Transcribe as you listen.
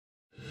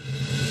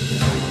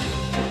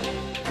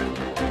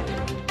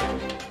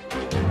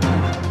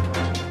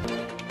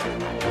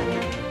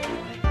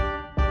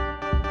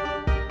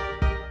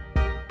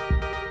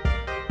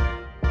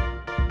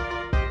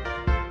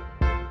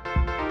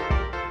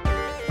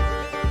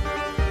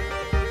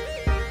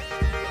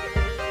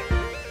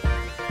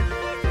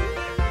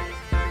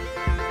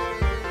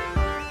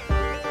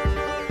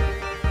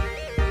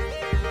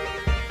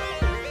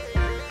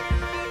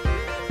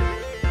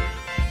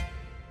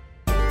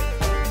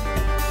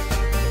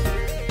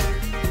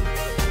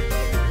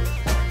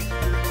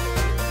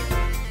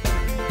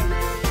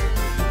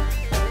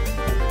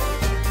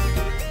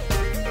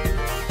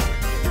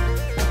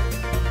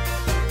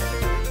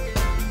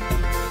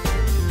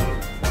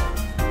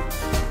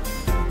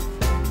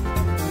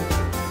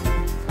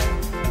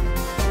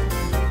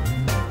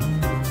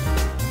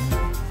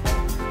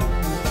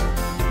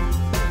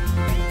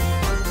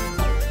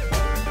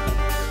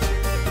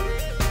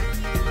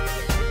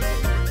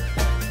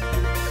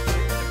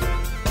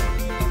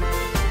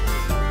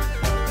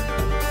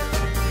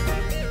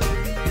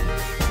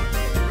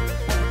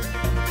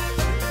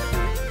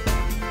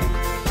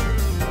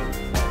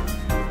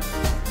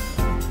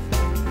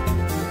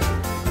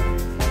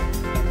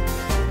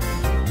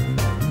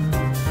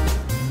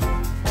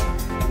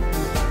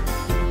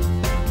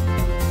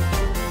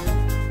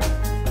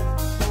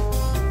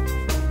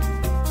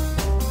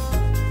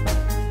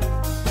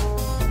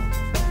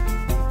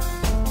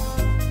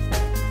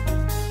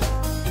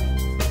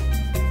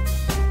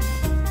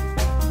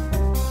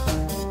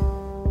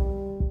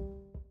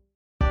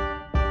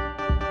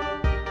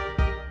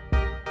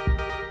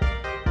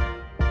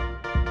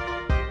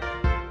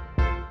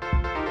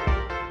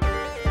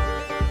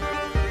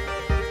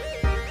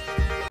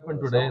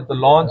today the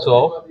launch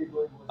of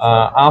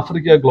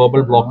Africa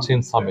Global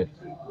Blockchain Summit.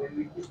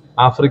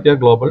 Africa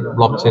Global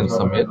Blockchain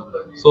Summit.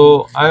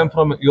 So I am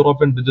from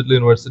European Digital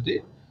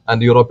University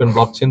and European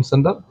Blockchain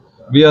Center.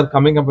 We are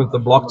coming up with the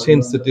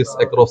blockchain cities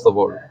across the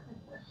world.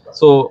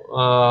 So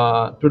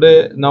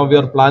today, now we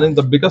are planning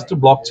the biggest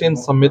blockchain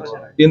summit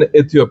in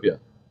Ethiopia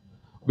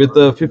with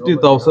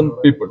 50,000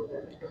 people.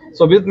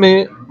 So with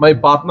me, my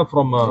partner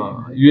from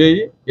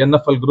UAE,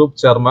 NFL Group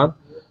Chairman,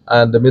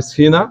 and Miss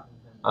Hina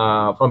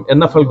from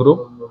NFL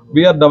Group.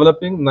 We are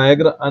developing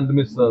Niagara, and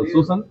Miss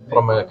Susan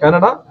from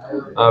Canada.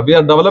 We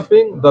are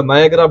developing the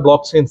Niagara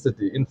blockchain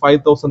city in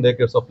 5,000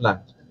 acres of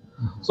land.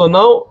 So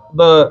now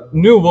the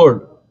new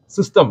world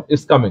system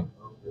is coming.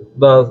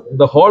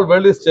 The whole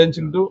world is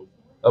changing to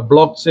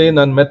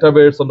blockchain and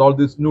metaverse and all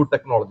these new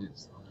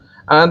technologies.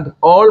 And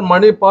all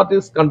money part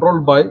is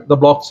controlled by the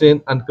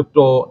blockchain and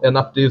crypto,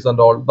 NFTs and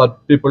all that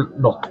people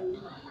know.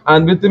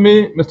 And with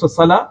me, Mr.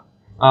 Salah,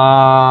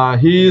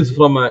 he is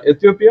from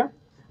Ethiopia.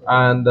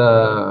 And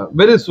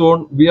very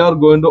soon we are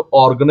going to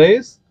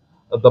organize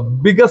the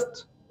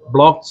biggest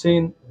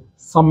blockchain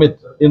summit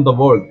in the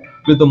world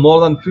with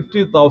more than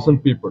 50,000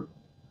 people.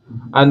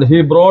 And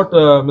he brought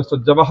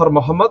Mr. Jawahar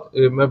Muhammad.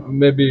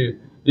 Maybe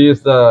he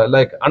is the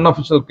like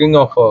unofficial king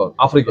of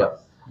Africa.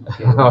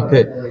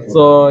 Okay,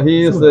 so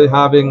he is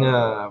having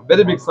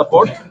very big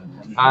support,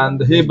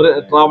 and he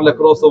travel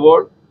across the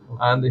world,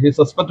 and he is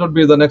suspected to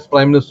be the next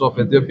prime minister of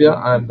Ethiopia,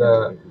 and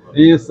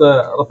he is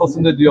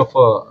representative of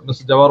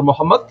Mr. Jawahar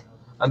Muhammad,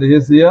 and he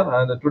is here,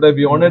 and today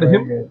we honored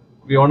him.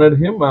 We honored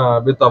him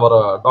with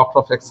our Doctor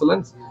of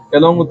Excellence,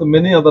 along with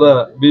many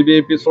other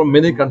VVIPs from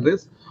many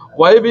countries.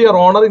 Why we are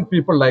honoring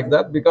people like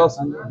that? Because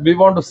we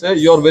want to say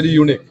you are very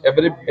unique.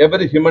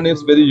 Every human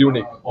is very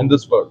unique in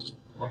this world.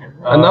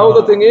 And now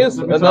the thing is,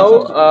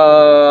 now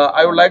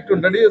I would like to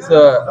introduce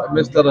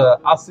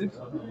Mr. Asif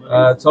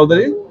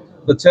Chowdhury,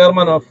 the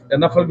chairman of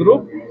NFL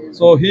Group.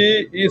 So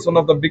he is one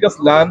of the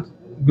biggest land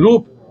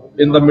group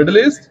in the Middle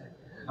East,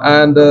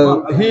 and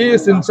he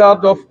is in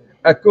charge of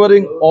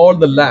acquiring all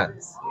the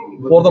lands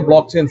for the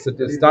blockchain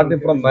cities, starting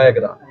from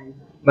Niagara.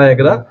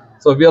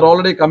 So we are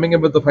already coming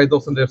in with the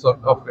 5,000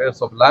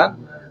 acres of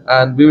land,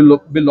 and we will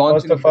be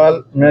launching. First of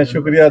all, मैं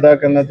शुक्रिया अदा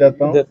करना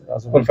चाहता हूँ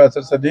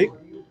professor Sadiq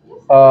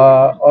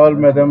और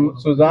madam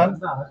Sujan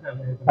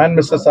and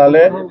mister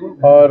साले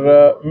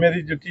और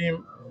मेरी जो टीम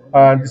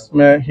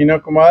जिसमें Hina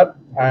Kumar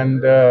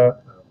and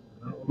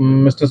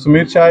mister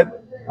Sumeer Shahid,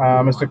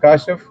 mister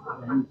Kashif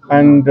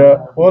and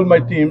all my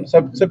team.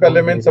 सबसे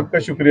पहले मैं इन सबका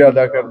शुक्रिया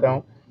अदा करता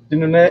हूँ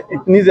जिन्होंने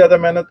इतनी ज़्यादा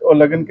मेहनत और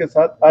लगन के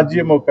साथ आज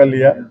ये मौका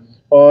लिया.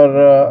 और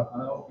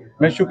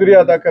मैं शुक्रिया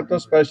अदा करता हूँ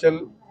स्पेशल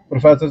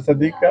प्रोफेसर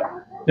सदीक का,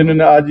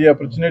 जिन्होंने आज ये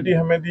अपॉर्चुनिटी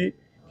हमें दी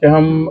कि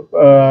हम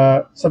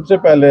सबसे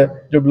पहले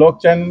जो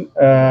ब्लॉकचेन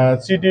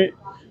सिटी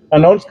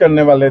अनाउंस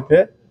करने वाले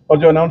थे और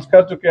जो अनाउंस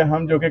कर चुके हैं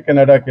हम, जो कि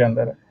कनाडा के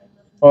अंदर है.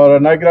 और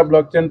नाइग्रा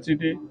ब्लॉकचेन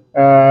सिटी,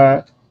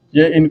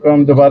 ये इनको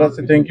हम दोबारा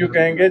से थैंक यू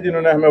कहेंगे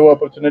जिन्होंने हमें वो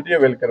अपॉर्चुनिटी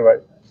अवेल करवाई.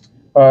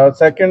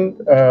 सेकंड,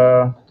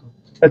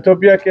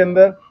 एथियोपिया के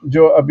अंदर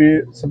जो अभी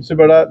सबसे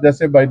बड़ा,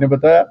 जैसे भाई ने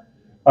बताया,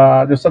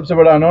 जो सबसे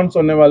बड़ा अनाउंस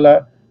होने वाला है,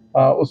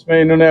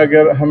 उसमें इन्होंने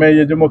अगर हमें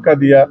ये जो मौका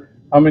दिया,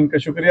 हम इनका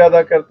शुक्रिया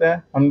अदा करते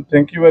हैं. हम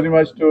thank you very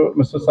much to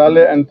mister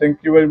साले and thank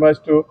you very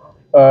much to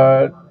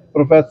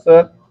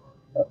professor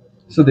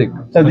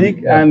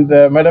Sadiq and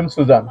Madam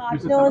Suzan.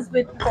 Partners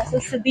with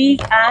Professor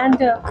Sadiq and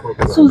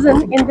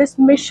Susan in this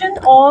mission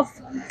of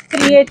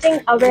creating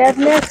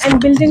awareness and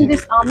building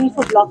this army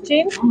for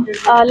blockchain.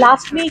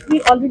 Last week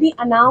we already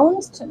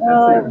announced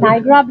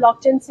Niagara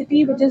Blockchain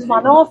City, which is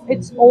one of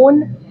its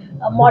own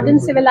modern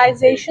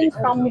civilizations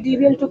from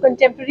medieval to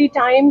contemporary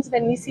times.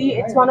 When we see,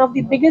 it's one of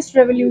the biggest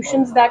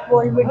revolutions that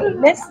world will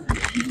witness.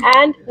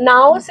 And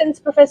now, since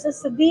Professor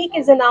Sadiq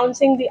is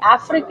announcing the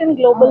African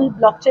Global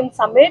Blockchain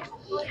Summit,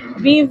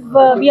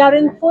 we are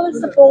in full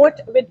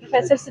support with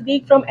Professor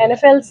Sadiq from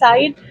NFL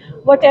side.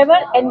 Whatever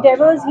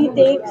endeavors he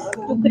takes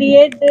to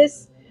create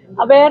this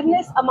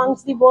awareness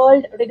amongst the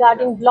world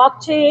regarding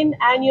blockchain,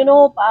 and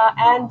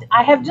and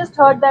I have just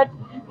heard that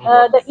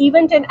the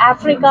event in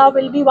Africa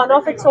will be one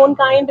of its own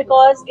kind,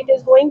 because it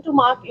is going to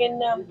mark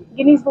in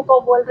Guinness Book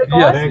of World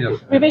Records.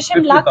 Yes. We wish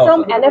him luck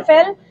from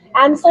NFL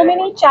and so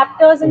many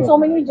chapters and so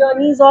many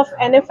journeys of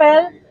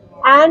NFL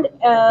and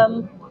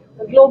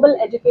global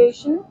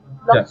education.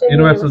 Yes.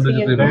 Universal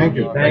Digital.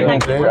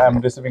 Thank you. I'm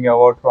receiving an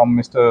award from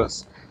Mr.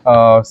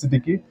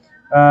 Siddiqui.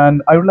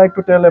 And I would like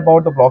to tell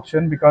about the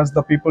blockchain, because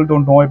the people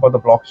don't know about the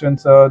blockchain.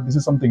 So this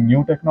is something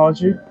new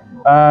technology,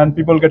 and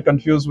people get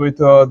confused with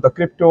the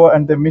crypto,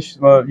 and they miss,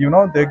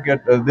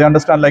 they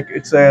understand like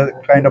it's a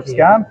kind of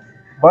scam,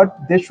 but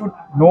they should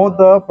know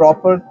the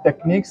proper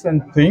techniques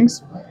and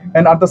things.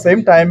 And at the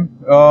same time,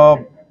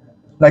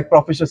 like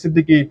Professor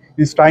Siddiqui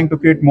is trying to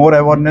create more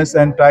awareness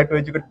and try to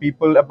educate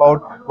people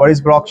about what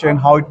is blockchain,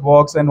 how it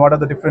works, and what are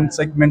the different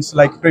segments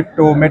like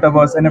crypto,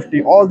 metaverse,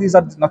 NFT. All these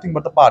are nothing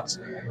but the parts.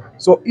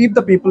 So if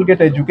the people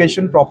get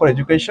education, proper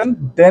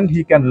education, then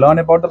he can learn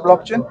about the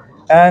blockchain.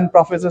 And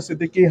Professor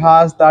Siddiqui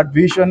has that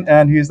vision,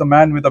 and he is the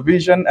man with a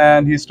vision,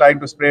 and he's trying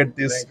to spread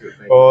this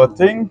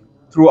thing.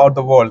 throughout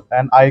the world.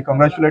 And I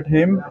congratulate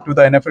him to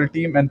the NFL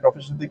team and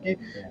Professor Siddiqui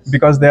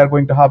because they are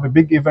going to have a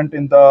big event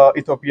in the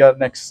Ethiopia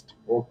next.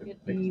 Get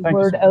the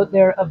word out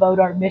there about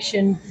our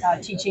mission,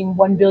 teaching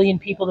 1 billion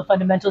people the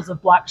fundamentals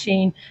of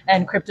blockchain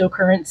and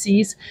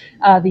cryptocurrencies.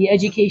 The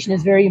education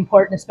is very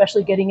important,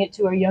 especially getting it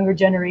to our younger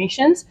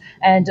generations.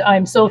 And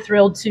I'm so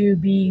thrilled to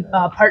be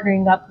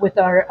partnering up with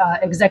our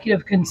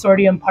executive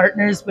consortium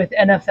partners with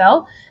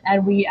NFL.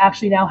 And we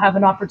actually now have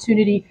an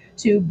opportunity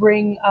to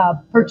bring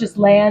purchased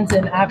lands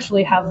and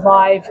actually have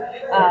live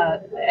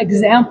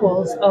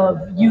examples of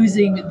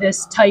using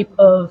this type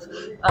of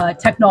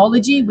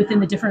technology within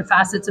the different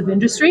facets of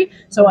industry.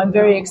 So I'm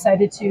very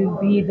excited to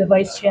be the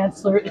Vice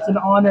Chancellor. It's an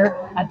honor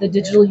at the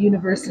Digital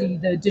University,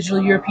 the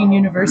Digital European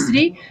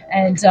University.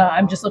 And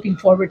I'm just looking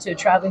forward to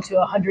traveling to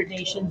 100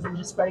 nations and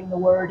just spreading the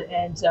word.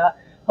 And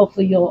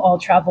hopefully you'll all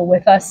travel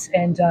with us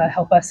and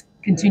help us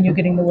continue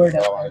getting the word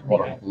out.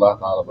 ورحمة الله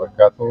تعالى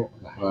وبركاته.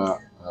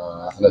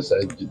 أنا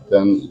سعيد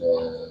جدا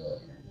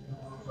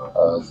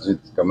جيت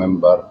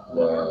كممبر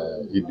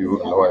لإيديو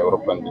اللي هو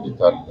أوروبان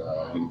ديجيتال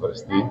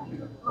يونيفرسيتي،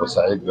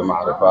 وسعيد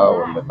بمعرفة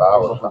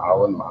واللقاء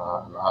والتعاون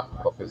مع الأخ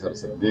بروفيسور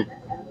صديق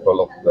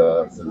طلب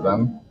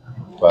سلمان.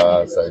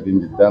 فسعيدين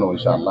جدا، وإن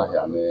شاء الله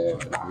يعني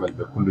بنعمل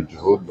بكل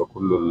الجهود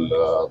بكل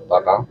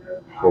الطاقة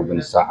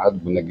وبنساعد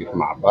بنقف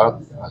مع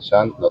بعض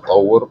عشان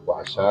نطور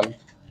وعشان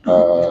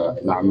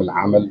نعمل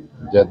عمل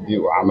جدي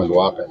وعمل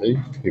واقعي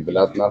في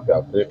بلادنا في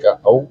أفريقيا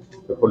أو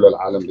في كل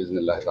العالم بإذن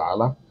الله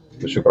تعالى.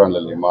 وشكرا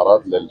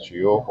للإمارات،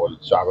 للشيوخ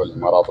والشعب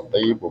الإمارات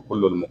الطيب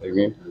وكل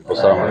المقيمين،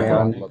 والسلام عليكم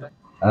ورحمة الله.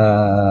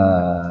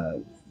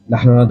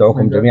 نحن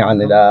ندعوكم جميعا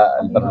إلى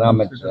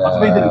البرنامج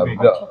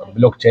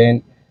بلوك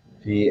تشين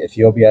في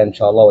إثيوبيا إن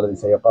شاء الله، والذي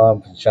سيقام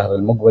في الشهر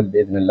المقبل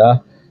بإذن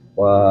الله.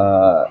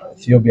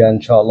 وإثيوبيا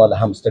إن شاء الله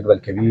لها مستقبل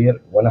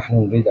كبير، ونحن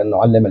نريد أن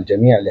نعلم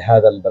الجميع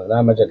لهذا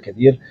البرنامج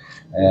الكبير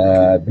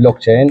بلوك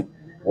تشين.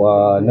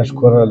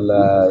 ونشكر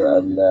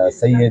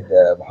السيد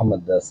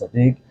محمد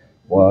الصديق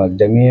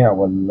والجميع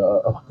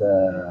والأخت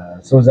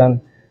سوزان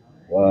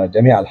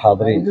وجميع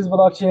الحاضرين. This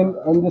blockchain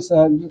and this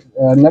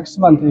next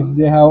month, if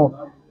they have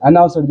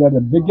announced that the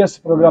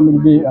biggest program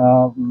will be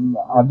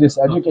of this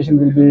education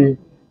will be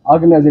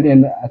organized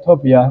in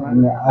Ethiopia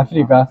in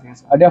Africa,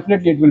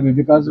 definitely it will be,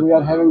 because we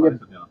are having a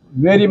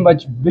very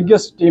much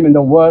biggest team in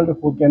the world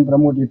who can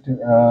promote it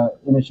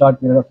in a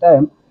short period of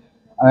time.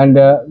 And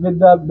with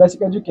the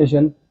basic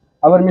education,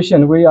 our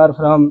mission, we are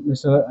from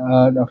Mr.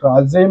 Dr.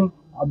 Azim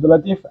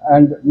Abdulatif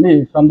and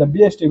me from the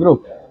BST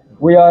group.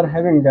 We are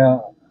having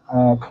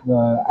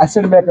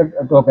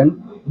asset-backed token,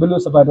 Blue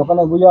Sapphire token,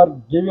 and we are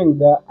giving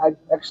the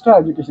extra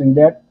education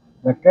that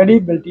the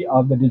credibility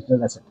of the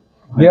digital asset.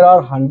 There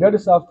are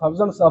hundreds of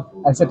thousands of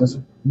assets,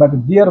 but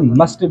there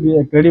must be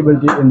a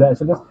credibility in the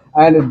assets,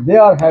 and they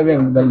are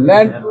having the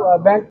land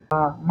bank.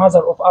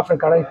 Mother of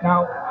Africa right now,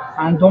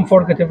 and don't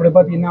forget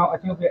everybody now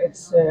Ethiopia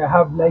it's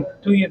have like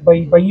 2 year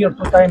by year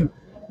 2 time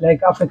like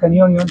African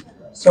Union,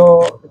 so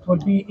it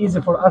will be easy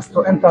for us to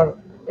enter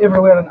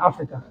everywhere in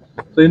Africa.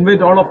 So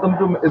invite all of them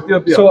to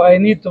Ethiopia. So I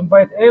need to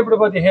invite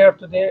everybody here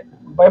today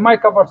by my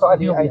cover to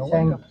Ethiopia. I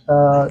thank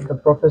the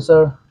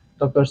Professor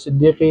Dr.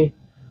 Siddiqui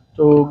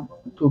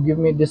to give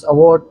me this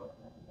award.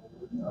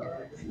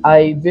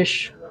 I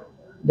wish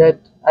that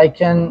I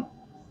can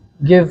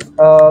give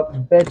a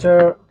better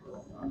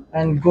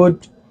and good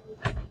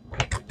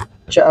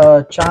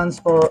chance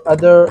for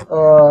other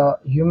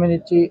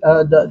humanity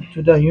to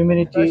the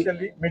humanity.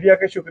 Media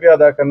का शुक्रिया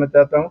अदा करना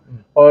चाहता हूँ,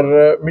 और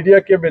media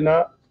के बिना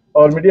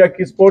और मीडिया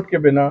की सपोर्ट के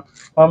बिना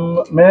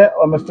मैं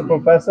और मिस्टर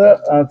प्रोफेसर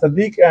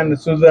सदीक एंड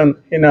सुजन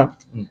हिना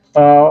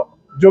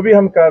जो भी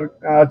हम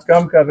आज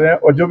काम कर रहे हैं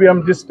और जो भी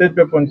हम जिस स्टेज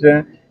पे पहुंचे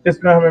हैं,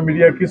 इसमें हमें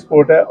मीडिया की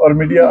सपोर्ट है और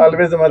मीडिया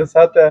ऑलवेज हमारे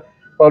साथ है,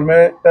 और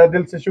मैं तहे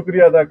दिल से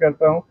शुक्रिया अदा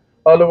करता हूँ.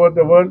 All over the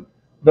world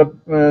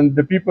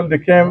the people they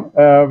came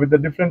with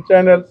the different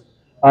channels,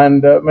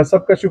 and मैं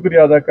सबका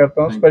शुक्रिया अदा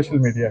करता हूँ, स्पेशल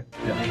मीडिया.